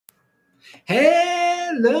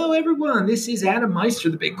Hello, everyone. This is Adam Meister,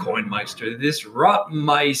 the Bitcoin Meister, the Disrupt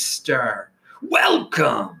Meister.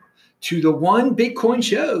 Welcome to the One Bitcoin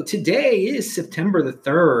Show. Today is September the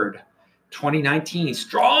 3rd, 2019.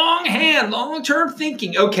 Strong hand, long-term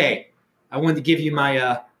thinking. Okay, I wanted to give you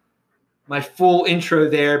my full intro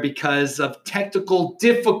there because of technical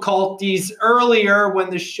difficulties earlier when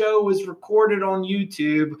the show was recorded on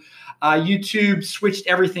YouTube. YouTube switched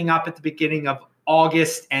everything up at the beginning of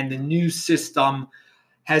August, and the new system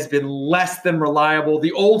has been less than reliable.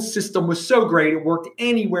 The old system was so great. It worked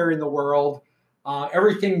anywhere in the world.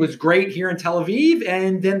 Everything was great here in Tel Aviv,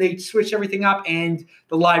 and then they switched everything up, and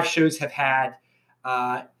the live shows have had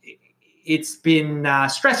it's been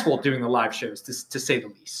stressful doing the live shows, to say the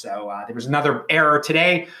least. So there was another error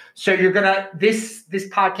today. So this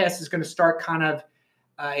podcast is gonna start kind of.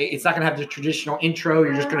 It's not gonna have the traditional intro.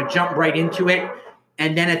 You're just gonna jump right into it.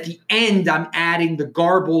 And then at the end, I'm adding the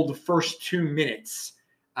garbled first 2 minutes.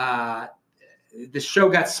 The show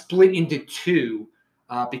got split into two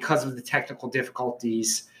because of the technical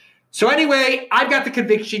difficulties. So anyway, I've got the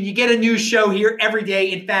conviction. You get a new show here every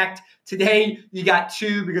day. In fact, today you got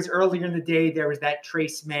two because earlier in the day there was that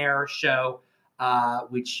Trace Mayer show,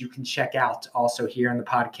 which you can check out also here in the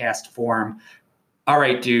podcast form. All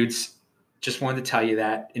right, dudes. Just wanted to tell you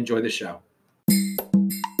that. Enjoy the show.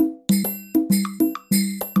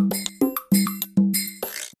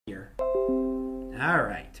 All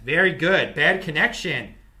right. Very good. Bad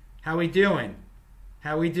connection. How we doing?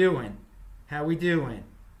 How we doing? How we doing?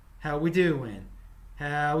 How we doing?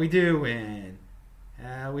 How we doing?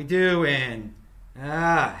 How we doing?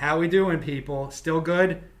 How we doing, people? Still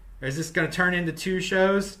good? Or is this going to turn into two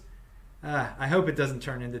shows? I hope it doesn't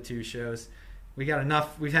turn into two shows. We've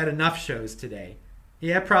had enough shows today.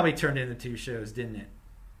 Yeah, it probably turned into two shows, didn't it?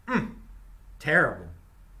 Terrible.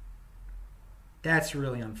 That's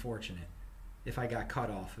really unfortunate. If I got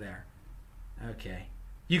cut off there. Okay.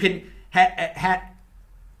 You can have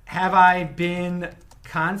I been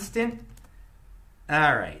constant?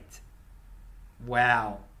 All right.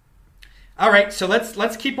 Wow. All right, so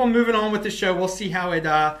let's keep on moving on with the show. We'll see how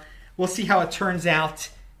it turns out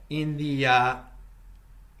in the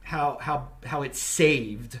how it's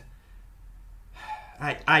saved.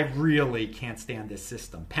 I really can't stand this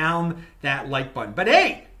system. Pound that like button. But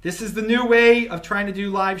hey, this is the new way of trying to do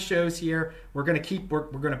live shows here. We're gonna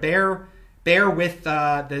bear with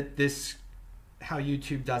this how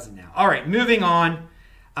YouTube does it now. All right, moving on.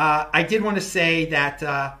 I did want to say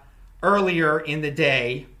that earlier in the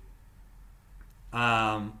day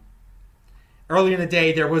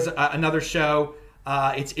there was another show.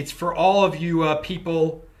 It's for all of you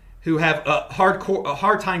people who have a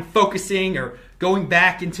hard time focusing or going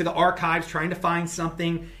back into the archives trying to find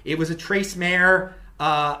something. It was a Trace Mayer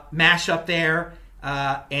mashup there,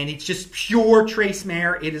 and it's just pure Trace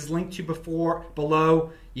Mayer. It is linked to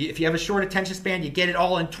below. If you have a short attention span, you get it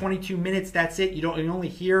all in 22 minutes. That's it. You only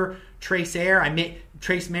hear Trace Mayer. I make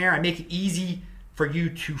it easy for you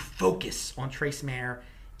to focus on Trace Mayer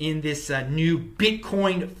in this new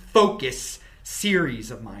Bitcoin Focus series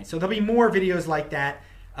of mine. So there'll be more videos like that,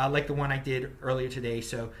 like the one I did earlier today.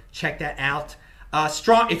 So check that out.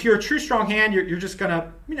 If you're a true strong hand, you're just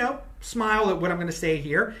gonna smile at what I'm gonna say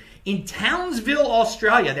here. In Townsville,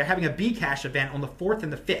 Australia, they're having a Bcash event on the 4th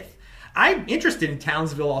and the 5th. I'm interested in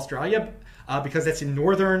Townsville, Australia, because that's in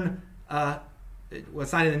northern.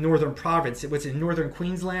 It's not in the northern province. It was in northern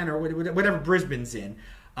Queensland or whatever Brisbane's in.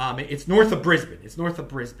 It's north of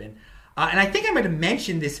Brisbane. And I think I'm going to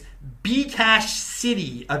mention this Bcash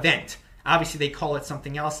City event. Obviously, they call it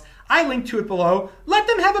something else. I linked to it below. Let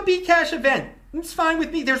them have a Bcash event. It's fine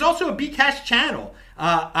with me. There's also a Bcash channel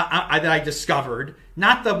that I discovered.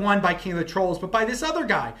 Not the one by King of the Trolls, but by this other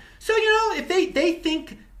guy. So, if they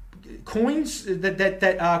think coins, that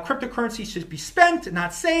cryptocurrency should be spent,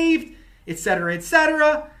 not saved,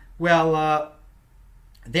 etc., well,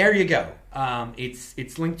 there you go.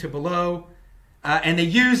 It's linked to below. And they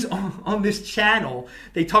use on this channel,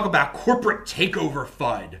 they talk about corporate takeover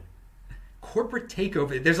FUD. Corporate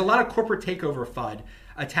takeover. There's a lot of corporate takeover FUD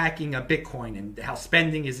attacking Bitcoin and how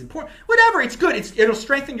spending is important. Whatever, it's good. It'll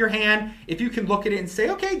strengthen your hand if you can look at it and say,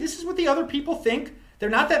 okay, this is what the other people think. There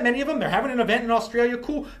are not that many of them. They're having an event in Australia.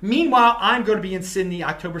 Cool. Meanwhile, I'm going to be in Sydney,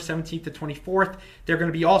 October 17th to 24th. They're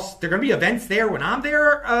going to be events there when I'm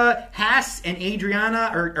there. Haas and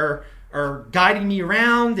Adriana are guiding me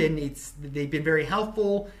around, and they've been very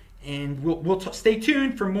helpful. And we'll stay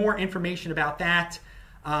tuned for more information about that.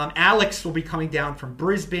 Alex will be coming down from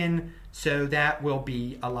Brisbane, so that will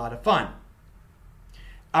be a lot of fun.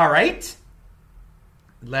 All right.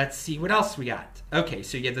 Let's see what else we got. Okay,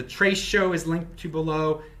 so yeah, the Trace show is linked to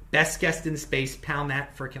below. Best guest in the space. Pound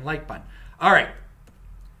that freaking like button. All right.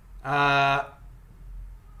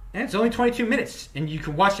 And it's only 22 minutes, and you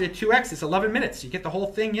can watch it at 2x. It's 11 minutes. You get the whole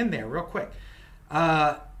thing in there real quick.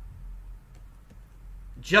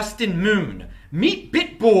 Justin Moon. Meet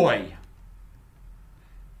BitBoy.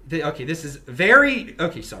 Okay, this is very...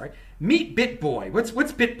 Okay, sorry. Meet BitBoy. What's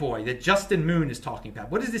BitBoy that Justin Moon is talking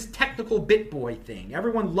about? What is this technical BitBoy thing?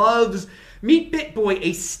 Everyone loves... Meet BitBoy,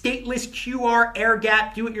 a stateless QR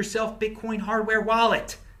air-gap do-it-yourself Bitcoin hardware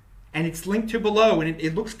wallet. And it's linked to below, and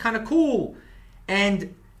it looks kind of cool.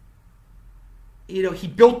 And, you know, he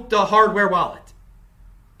built the hardware wallet.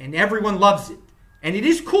 And everyone loves it. And it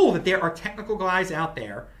is cool that there are technical guys out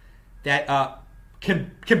there that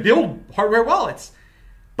can build hardware wallets.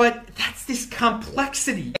 But that's this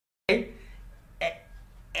complexity. Okay?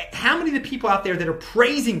 How many of the people out there that are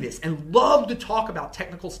praising this and love to talk about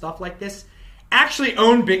technical stuff like this actually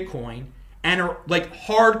own Bitcoin and are like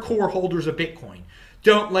hardcore holders of Bitcoin?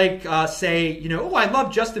 Don't like say, you know, oh, I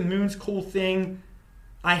love Justin Moon's cool thing.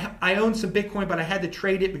 I own some Bitcoin, but I had to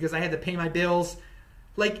trade it because I had to pay my bills.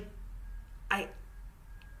 Like,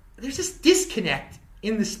 there's this disconnect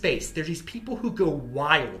in the space. There's these people who go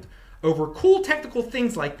wild over cool technical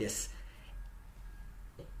things like this.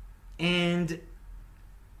 And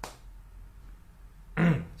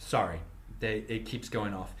sorry, it keeps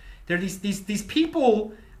going off. There are these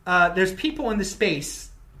people. There's people in the space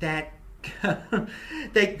that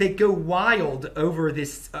they go wild over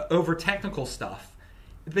this over technical stuff,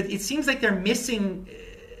 but it seems like they're missing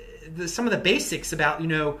some of the basics about, you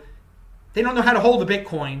know, they don't know how to hold the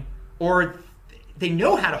Bitcoin, or they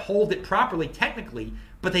know how to hold it properly technically,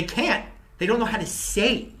 but they can't. They don't know how to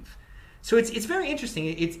save. So it's very interesting.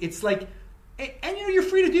 It's like, and you know, you're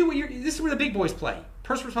free to do what this is where the big boys play.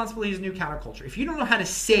 Personal responsibility is a new counterculture. If you don't know how to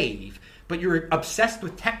save, but you're obsessed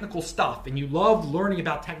with technical stuff and you love learning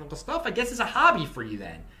about technical stuff, I guess it's a hobby for you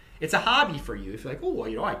then. It's a hobby for you. If you're like, oh,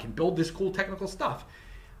 you know, I can build this cool technical stuff.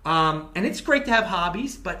 And it's great to have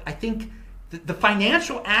hobbies, but I think the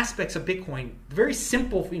financial aspects of Bitcoin, very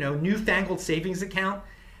simple, you know, newfangled savings account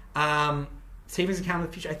in the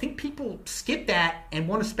future. I think people skip that and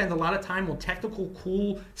want to spend a lot of time on technical,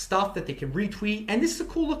 cool stuff that they can retweet. And this is a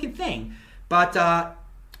cool looking thing, but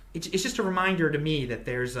it's just a reminder to me that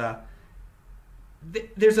there's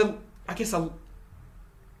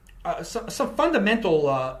some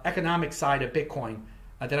fundamental economic side of Bitcoin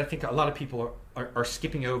that I think a lot of people are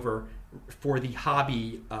skipping over for the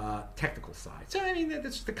hobby technical side. So, I mean,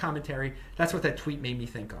 that's just the commentary. That's what that tweet made me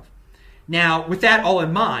think of. Now, with that all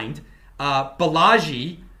in mind,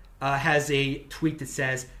 Balaji has a tweet that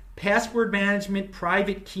says, password management,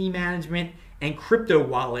 private key management, and crypto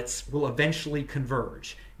wallets will eventually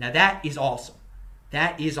converge. Now, that is awesome.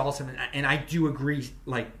 That is awesome. And I do agree,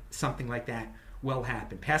 like, something like that will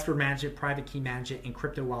happen. Password management, private key management, and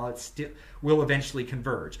crypto wallets will eventually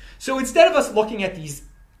converge. So instead of us looking at these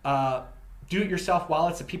do-it-yourself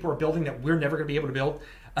wallets that people are building that we're never going to be able to build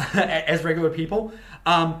as regular people,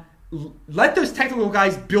 let those technical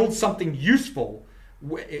guys build something useful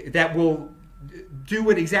that will do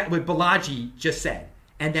what Balaji just said,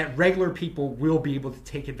 and that regular people will be able to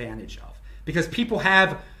take advantage of. Because people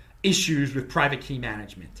have issues with private key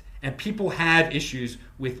management, and people have issues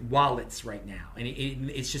with wallets right now, and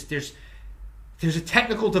it's just there's a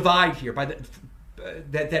technical divide here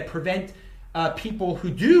that prevent people who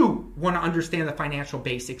do want to understand the financial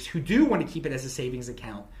basics, who do want to keep it as a savings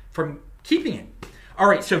account, from keeping it. All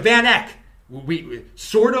right, so VanEck, we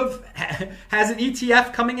sort of has an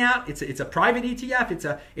ETF coming out. It's a private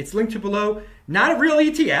ETF. It's linked to below. Not a real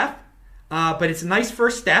ETF, but it's a nice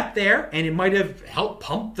first step there, and it might have helped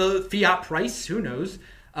pump the fiat price. Who knows?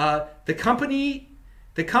 The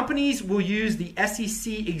companies will use the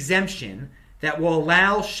SEC exemption that will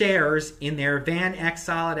allow shares in their VanEck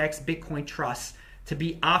SolidX Bitcoin trusts to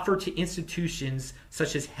be offered to institutions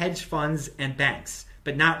such as hedge funds and banks,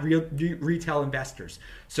 but not retail investors.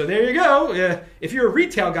 So there you go. If you're a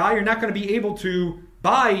retail guy, you're not going to be able to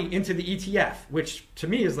buy into the ETF, which to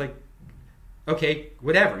me is like, okay,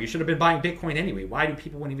 whatever. You should have been buying Bitcoin anyway. Why do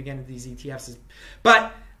people want to even get into these ETFs?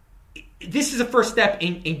 But this is a first step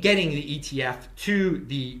in getting the ETF to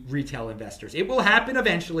the retail investors. It will happen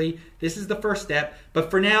eventually. This is the first step.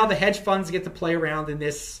 But for now, the hedge funds get to play around in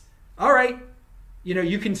this. All right. You know,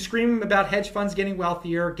 you can scream about hedge funds getting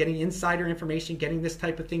wealthier, getting insider information, getting this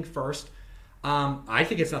type of thing first. I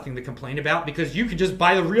think it's nothing to complain about because you can just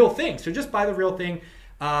buy the real thing. So just buy the real thing.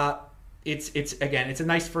 It's a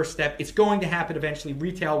nice first step. It's going to happen eventually.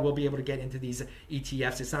 Retail will be able to get into these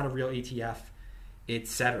ETFs. It's not a real ETF,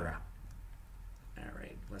 etc. All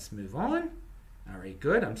right, let's move on. All right,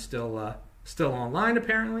 good. I'm still Still online,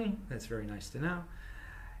 apparently. That's very nice to know.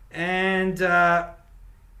 And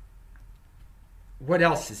what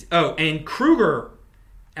else is... Oh, and Kruger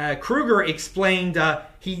explained...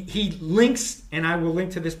 He links, and I will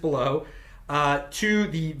link to this below, to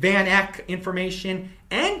the VanEck information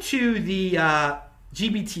and to the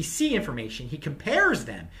GBTC information. He compares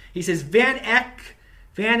them. He says VanEck,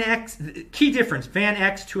 key difference,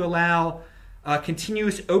 VanEck to allow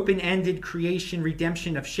continuous open-ended creation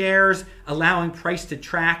redemption of shares, allowing price to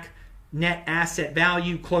track net asset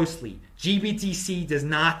value closely. GBTC does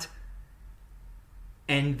not,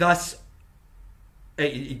 and thus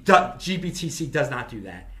GBTC does not do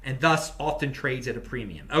that, and thus often trades at a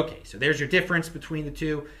premium. Okay, so there's your difference between the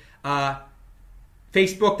two.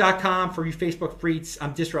 Facebook.com for you Facebook freaks.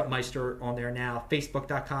 I'm DisruptMeister on there now.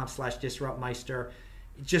 Facebook.com/DisruptMeister.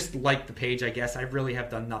 Just like the page, I guess. I really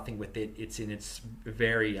have done nothing with it. It's in its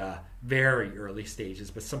very, very early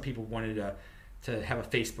stages, but some people wanted to have a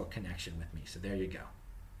Facebook connection with me, so there you go.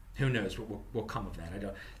 Who knows what will come of that?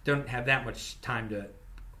 I don't have that much time to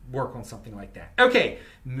work on something like that. Okay,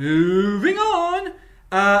 moving on.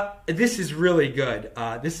 This is really good.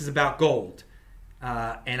 This is about gold,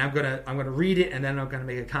 and I'm gonna read it, and then I'm gonna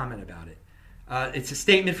make a comment about it. It's a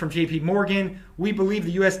statement from J.P. Morgan. We believe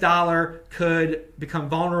the U.S. dollar could become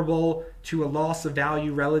vulnerable to a loss of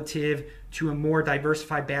value relative to a more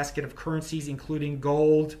diversified basket of currencies, including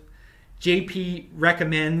gold. J.P.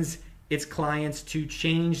 recommends its clients to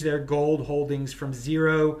change their gold holdings from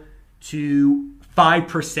 0 to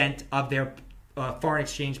 5% of their foreign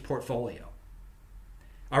exchange portfolio.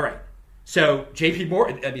 All right. So JP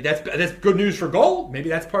Morgan, I mean, that's good news for gold. Maybe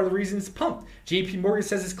that's part of the reason it's pumped. JP Morgan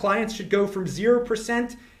says his clients should go from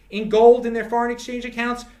 0% in gold in their foreign exchange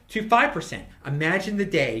accounts to 5%. Imagine the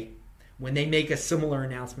day when they make a similar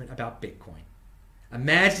announcement about Bitcoin.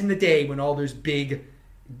 Imagine the day when all those big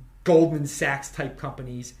Goldman Sachs type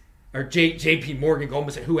companies, or JP Morgan,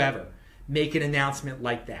 Goldman Sachs, whoever, make an announcement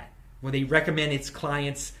like that, when they recommend its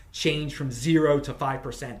clients change from 0 to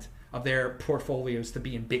 5% of their portfolios to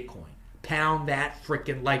be in Bitcoin. Pound that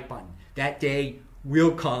freaking like button. That day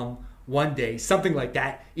will come one day, something like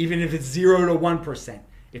that. Even if it's 0 to 1%,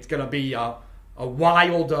 it's going to be a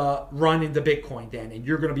wild run into Bitcoin then, and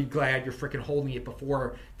you're going to be glad you're freaking holding it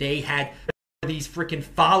before they had these freaking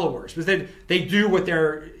followers, because they do what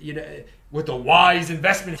what the wise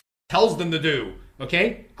investment tells them to do.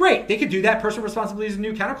 Okay, great. They could do that. Personal responsibility is a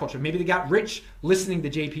new counterculture. Maybe they got rich listening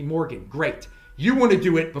to JP Morgan. Great. You want to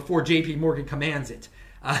do it before JP Morgan commands it.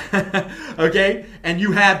 Okay, and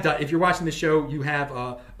you have done. If you're watching the show, you have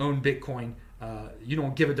owned Bitcoin. You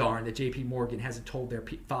don't give a darn that JP Morgan hasn't told their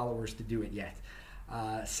followers to do it yet.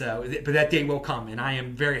 But that day will come, and I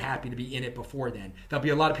am very happy to be in it before then. There'll be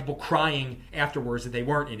a lot of people crying afterwards that they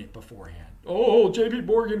weren't in it beforehand. Oh, JP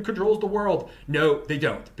Morgan controls the world. No, they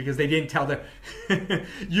don't, because they didn't tell them.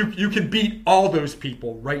 You can beat all those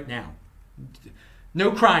people right now.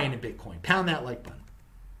 No crying in Bitcoin. Pound that like button.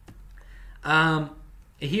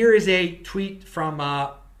 Here is a tweet from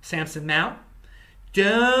Samson Mao.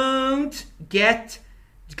 Guys,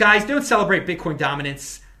 don't celebrate Bitcoin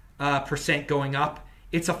dominance percent going up.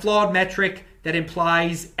 It's a flawed metric that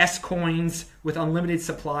implies S-coins with unlimited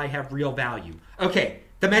supply have real value. Okay,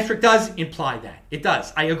 the metric does imply that. It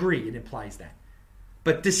does. I agree, it implies that.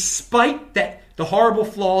 But despite that, the horrible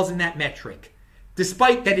flaws in that metric,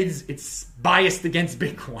 despite that it's biased against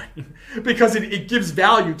Bitcoin, because it gives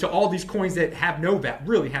value to all these coins that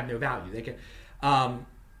really have no value. They can,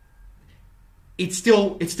 it's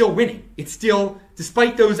still winning. It's still,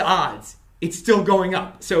 despite those odds, it's still going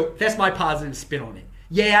up. So that's my positive spin on it.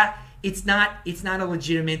 Yeah, it's not a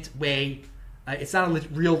legitimate way. It's not a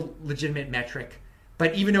real legitimate metric.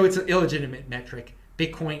 But even though it's an illegitimate metric,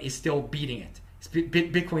 Bitcoin is still beating it.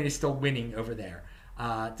 Bitcoin is still winning over there,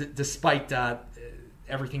 despite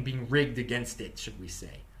everything being rigged against it, should we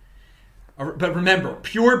say. But remember,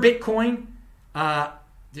 pure Bitcoin,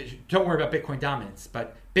 don't worry about Bitcoin dominance,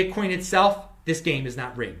 but Bitcoin itself, this game is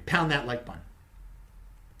not rigged. Pound that like button.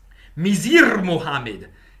 Mizir Mohammed.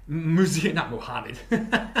 Not Mohammed.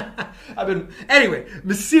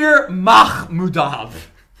 Mizir Mahmudov.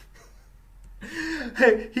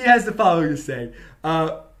 He has the following to say.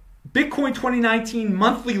 Bitcoin 2019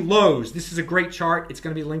 monthly lows. This is a great chart. It's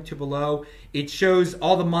going to be linked to below. It shows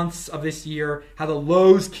all the months of this year, how the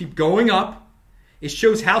lows keep going up. It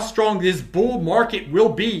shows how strong this bull market will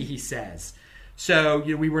be, he says. So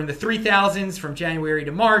we were in the 3,000s from January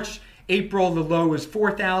to March. April, the low was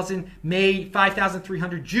 4,000. May,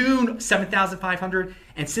 5,300. June, 7,500.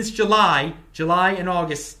 And since July and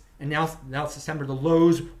August, and now it's December. The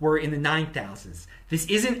lows were in the 9,000s. This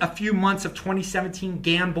isn't a few months of 2017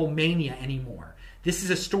 gamble mania anymore. This is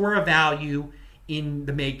a store of value in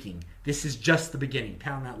the making. This is just the beginning.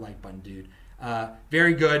 Pound that like button, dude.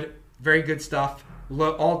 Very good stuff.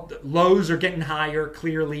 All lows are getting higher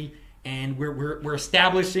clearly, and we're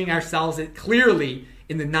establishing ourselves clearly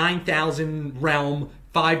in the 9,000 realm,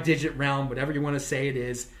 5-digit realm, whatever you want to say it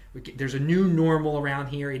is. There's a new normal around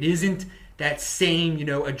here. It isn't that same,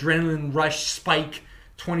 adrenaline rush spike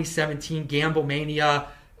 2017 gamble mania,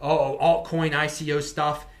 altcoin ICO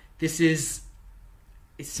stuff.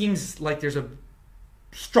 It seems like there's a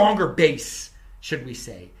stronger base, should we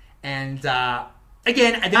say. And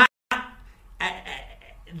again,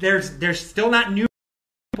 there's still not new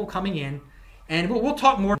people coming in, and we'll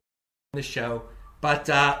talk more on this show. But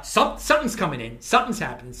something's coming in, something's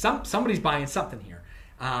happening, somebody's buying something here.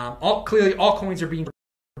 Clearly, all coins are being for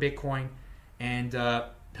Bitcoin, and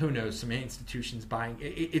who knows, some institutions buying.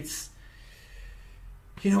 It's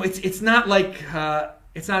not like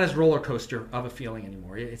it's not as roller coaster of a feeling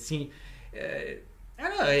anymore. I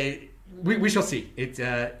don't know. We shall see. It's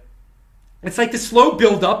like the slow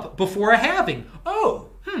build up before a halving.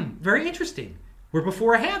 Very interesting. We're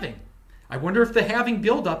before a halving. I wonder if the halving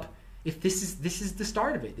build up, if this is the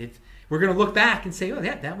start of it. If we're going to look back and say,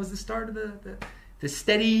 that was the start of the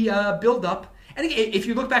steady build up. And if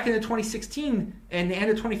you look back into 2016 and the end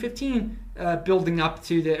of 2015, building up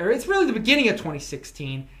to it's really the beginning of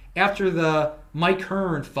 2016 after the Mike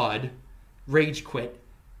Hearn FUD rage quit.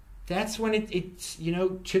 That's when it's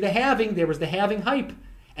to the halving. There was the halving hype,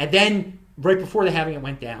 and then right before the halving it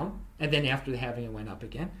went down, and then after the halving it went up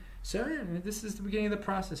again. So this is the beginning of the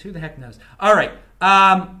process. Who the heck knows? All right,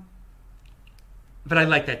 but I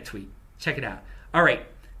like that tweet. Check it out. All right,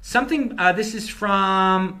 something. This is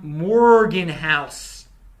from Morgan House.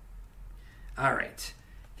 All right,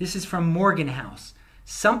 this is from Morgan House.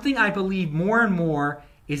 Something I believe more and more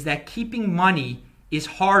is that keeping money is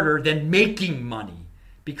harder than making money.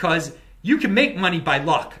 Because you can make money by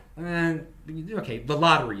luck. Okay, the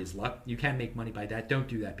lottery is luck. You can make money by that. Don't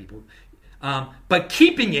do that, people. But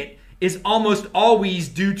keeping it is almost always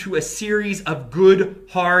due to a series of good,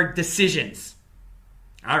 hard decisions.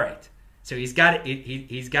 All right. So he's got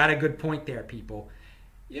a good point there, people.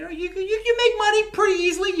 You make money pretty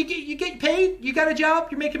easily. You get paid. You got a job.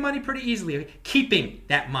 You're making money pretty easily. Keeping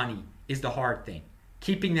that money is the hard thing.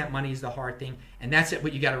 Keeping that money is the hard thing, and that's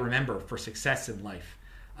what you got to remember for success in life.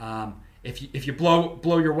 If you blow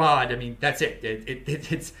your wad, I mean, that's it.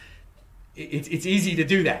 It's easy to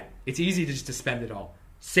do that. It's easy just to spend it all.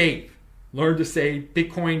 Save, learn to save.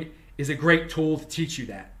 Bitcoin is a great tool to teach you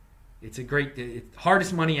that. It's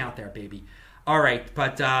hardest money out there, baby. All right,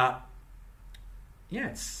 but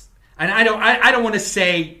it's and I don't want to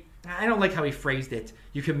say, I don't like how he phrased it.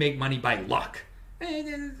 You can make money by luck.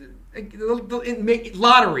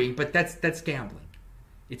 Lottery, but that's gambling.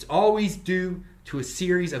 It's always due to a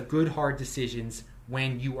series of good, hard decisions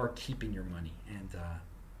when you are keeping your money. And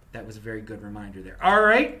that was a very good reminder there. All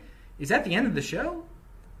right. Is that the end of the show?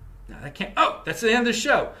 No, that can't. Oh, that's the end of the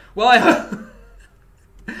show. Well,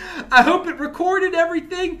 I hope it recorded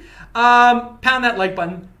everything. Pound that like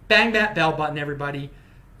button. Bang that bell button, everybody.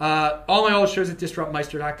 All my old shows at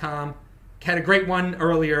DisruptMeister.com. Had a great one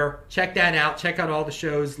earlier. Check that out. Check out all the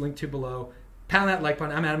shows linked to below. Pound that like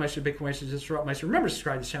button. I'm Adam Meister, Bitcoin Meister, Disrupt Meister. Remember to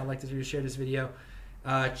subscribe to this channel, like this video, share this video.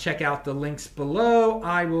 Check out the links below.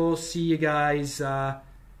 I will see you guys. I'll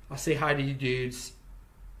say hi to you dudes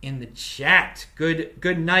in the chat.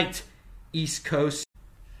 Good night, East Coast.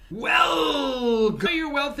 Well, grow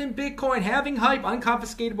your wealth in Bitcoin. Having hype,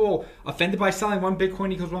 unconfiscatable. Offended by selling 1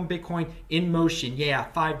 Bitcoin equals 1 Bitcoin in motion. Yeah,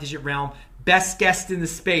 5-digit realm. Best guest in the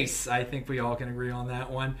space. I think we all can agree on that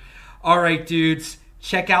one. All right, dudes.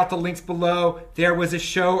 Check out the links below. There was a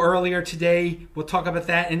show earlier today. We'll talk about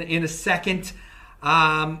that in a second.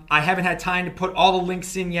 I haven't had time to put all the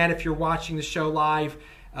links in yet if you're watching the show live.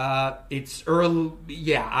 It's early.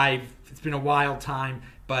 Yeah, it's been a wild time.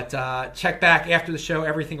 But check back after the show.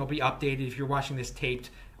 Everything will be updated. If you're watching this taped,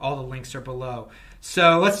 all the links are below.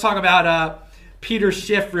 So let's talk about Peter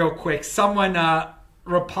Schiff real quick. Someone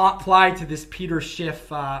replied to this Peter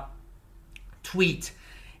Schiff tweet.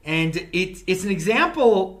 And it's an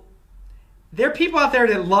example. There are people out there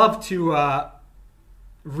that love to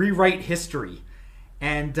rewrite history.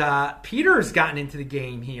 And Peter's gotten into the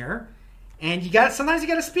game here. And sometimes you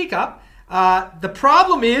got to speak up. The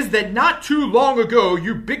problem is that not too long ago,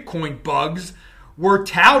 you Bitcoin bugs were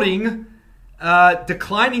touting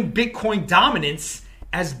declining Bitcoin dominance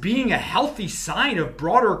as being a healthy sign of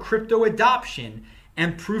broader crypto adoption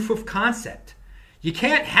and proof of concept. You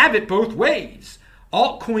can't have it both ways.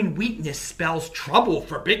 Altcoin weakness spells trouble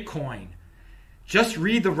for Bitcoin. Just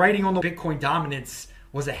read the writing on the Bitcoin dominance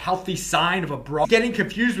was a healthy sign of a broad. Getting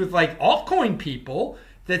confused with like altcoin people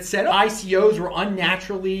that said ICOs were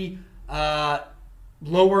unnaturally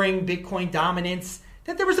lowering Bitcoin dominance.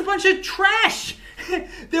 That there was a bunch of trash.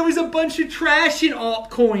 There was a bunch of trash in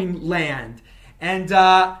altcoin land. And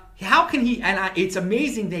how can he, and it's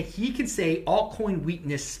amazing that he can say altcoin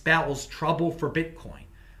weakness spells trouble for Bitcoin.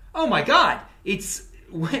 Oh my God. It's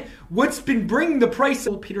what's been bringing the price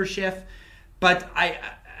of Peter Schiff. But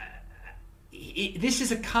this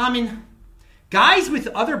is a common, guys with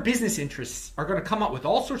other business interests are going to come up with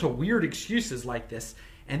all sorts of weird excuses like this.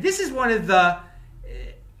 And this is one of the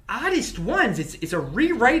oddest ones. It's a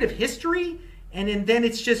rewrite of history. And then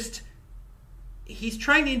it's just, he's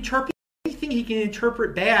trying to interpret anything he can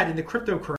interpret bad in the cryptocurrency.